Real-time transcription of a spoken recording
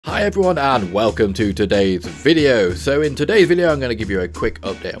Hi everyone and welcome to today's video. So in today's video I'm going to give you a quick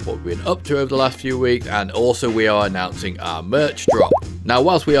update on what we've been up to over the last few weeks, and also we are announcing our merch drop. Now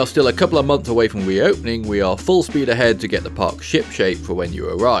whilst we are still a couple of months away from reopening, we are full speed ahead to get the park shipshape for when you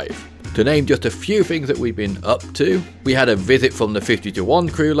arrive. To name just a few things that we've been up to, we had a visit from the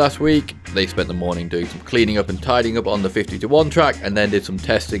 50-1 crew last week. They spent the morning doing some cleaning up and tidying up on the 50-1 track and then did some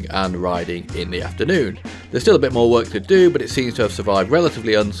testing and riding in the afternoon. There's still a bit more work to do, but it seems to have survived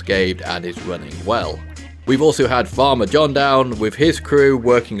relatively unscathed and is running well. We've also had Farmer John down with his crew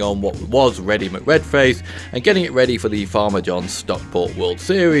working on what was Ready McRedface and getting it ready for the Farmer John Stockport World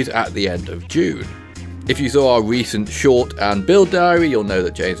Series at the end of June. If you saw our recent short and build diary, you'll know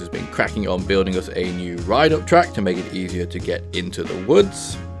that James has been cracking on building us a new ride-up track to make it easier to get into the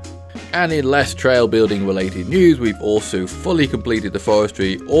woods. And in less trail building related news, we've also fully completed the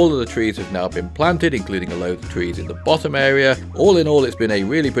forestry. All of the trees have now been planted, including a load of trees in the bottom area. All in all, it's been a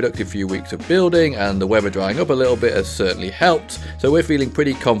really productive few weeks of building, and the weather drying up a little bit has certainly helped. So we're feeling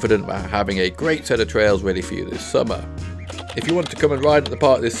pretty confident about having a great set of trails ready for you this summer. If you want to come and ride at the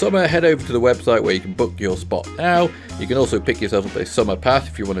park this summer, head over to the website where you can book your spot now. You can also pick yourself up a summer pass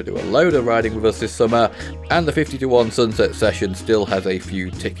if you want to do a load of riding with us this summer, and the 50-1 sunset session still has a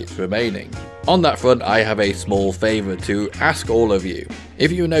few tickets remaining. On that front, I have a small favour to ask all of you.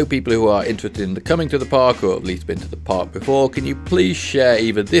 If you know people who are interested in coming to the park or at least been to the park before, can you please share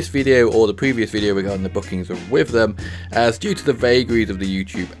either this video or the previous video regarding the bookings with them, as due to the vagaries of the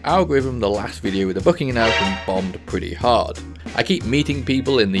YouTube algorithm, the last video with the booking announcement bombed pretty hard. I keep meeting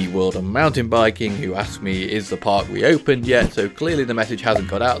people in the world of mountain biking who ask me, is the park reopened yet? So clearly the message hasn't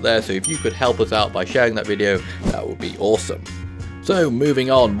got out there, so if you could help us out by sharing that video, that would be awesome. So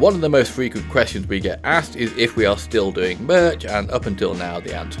moving on, one of the most frequent questions we get asked is if we are still doing merch, and up until now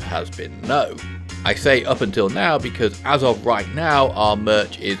the answer has been no. I say up until now because as of right now our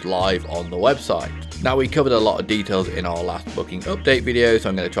merch is live on the website. Now, we covered a lot of details in our last booking update video, so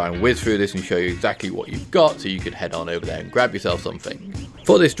I'm going to try and whiz through this and show you exactly what you've got so you can head on over there and grab yourself something.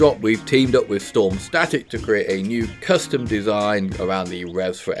 For this drop, we've teamed up with Storm Static to create a new custom design around the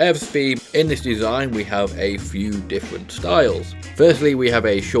Revs for Evs theme. In this design, we have a few different styles. Firstly, we have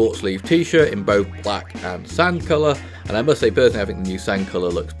a short sleeve t-shirt in both black and sand colour, and I must say personally I think the new sand colour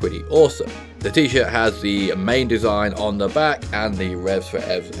looks pretty awesome. The t-shirt has the main design on the back and the Revs for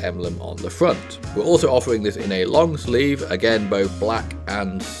Evs emblem on the front. We're also offering this in a long sleeve, again both black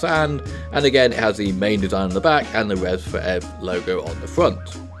and sand, and again it has the main design on the back and the Revs for Evs logo on the front.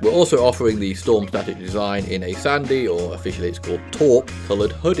 We're also offering the Storm Static design in a sandy, or officially it's called taupe,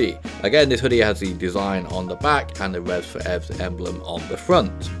 coloured hoodie. Again, this hoodie has the design on the back and the Revs for Evs emblem on the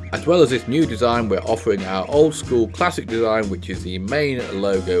front. As well as this new design, we're offering our old school classic design, which is the main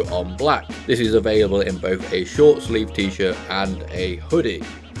logo on black. This is available in both a short sleeve t-shirt and a hoodie.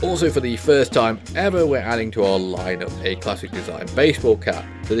 Also, for the first time ever, we're adding to our lineup a classic design baseball cap.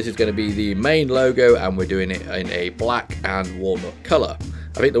 So this is going to be the main logo, and we're doing it in a black and walnut colour.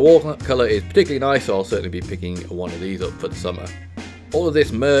 I think the walnut colour is particularly nice, so I'll certainly be picking one of these up for the summer. All of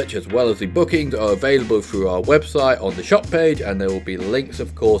this merch, as well as the bookings, are available through our website on the shop page, and there will be links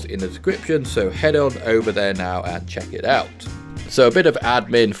of course in the description, so head on over there now and check it out. So a bit of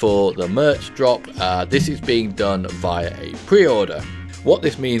admin for the merch drop. This is being done via a pre-order. What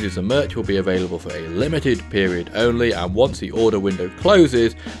this means is the merch will be available for a limited period only, and once the order window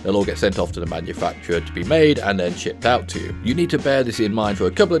closes, they'll all get sent off to the manufacturer to be made and then shipped out to you. You need to bear this in mind for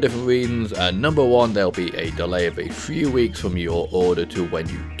a couple of different reasons. Number one, there'll be a delay of a few weeks from your order to when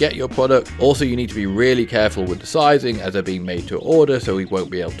you get your product. Also, you need to be really careful with the sizing, as they're being made to order, so we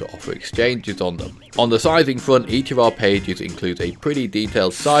won't be able to offer exchanges on them. On the sizing front, each of our pages includes a pretty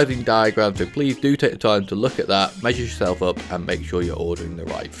detailed sizing diagram, so please do take the time to look at that, measure yourself up and make sure you're ordering the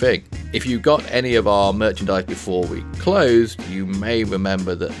right thing. If you got any of our merchandise before we closed, you may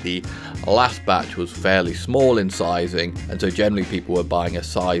remember that the last batch was fairly small in sizing, and so generally people were buying a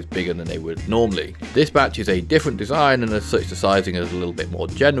size bigger than they would normally. This batch is a different design, and as such the sizing is a little bit more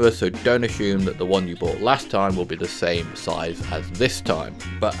generous, so don't assume that the one you bought last time will be the same size as this time.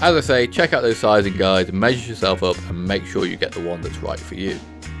 But as I say, check out those sizing guides, measure yourself up and make sure you get the one that's right for you.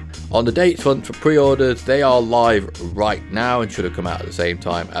 On the dates front for pre-orders, they are live right now and should have come out at the same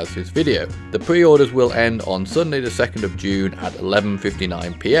time as this video. The pre-orders will end on Sunday the 2nd of June at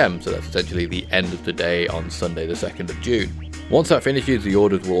 11:59 PM, so that's essentially the end of the day on Sunday the 2nd of June. Once that finishes, the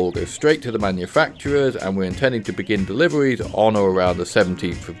orders will all go straight to the manufacturers, and we're intending to begin deliveries on or around the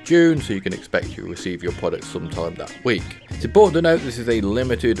 17th of June, so you can expect to receive your product sometime that week. It's important to note this is a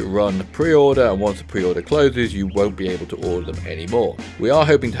limited run pre-order, and once the pre-order closes you won't be able to order them anymore. We are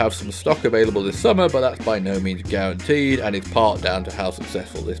hoping to have some stock available this summer, but that's by no means guaranteed, and it's part down to how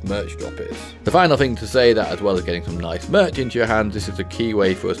successful this merch drop is. The final thing to say, that as well as getting some nice merch into your hands, this is a key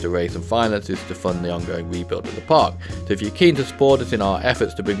way for us to raise some finances to fund the ongoing rebuild of the park. So if you're keen to support us in our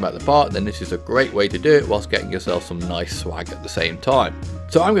efforts to bring back the park, then this is a great way to do it whilst getting yourself some nice swag at the same time.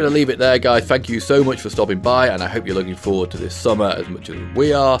 So I'm going to leave it there, guys. Thank you so much for stopping by, and I hope you're looking forward to this summer as much as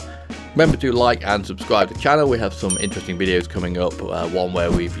we are. Remember to like and subscribe to the channel. We have some interesting videos coming up, one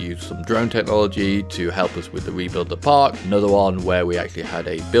where we've used some drone technology to help us with the rebuild of the park, another one where we actually had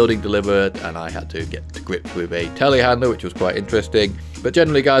a building delivered and I had to get to grips with a telehandler, which was quite interesting. But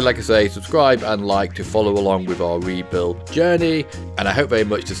generally, guys, like I say, subscribe and like to follow along with our rebuild journey, and I hope very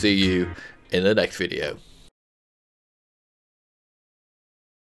much to see you in the next video.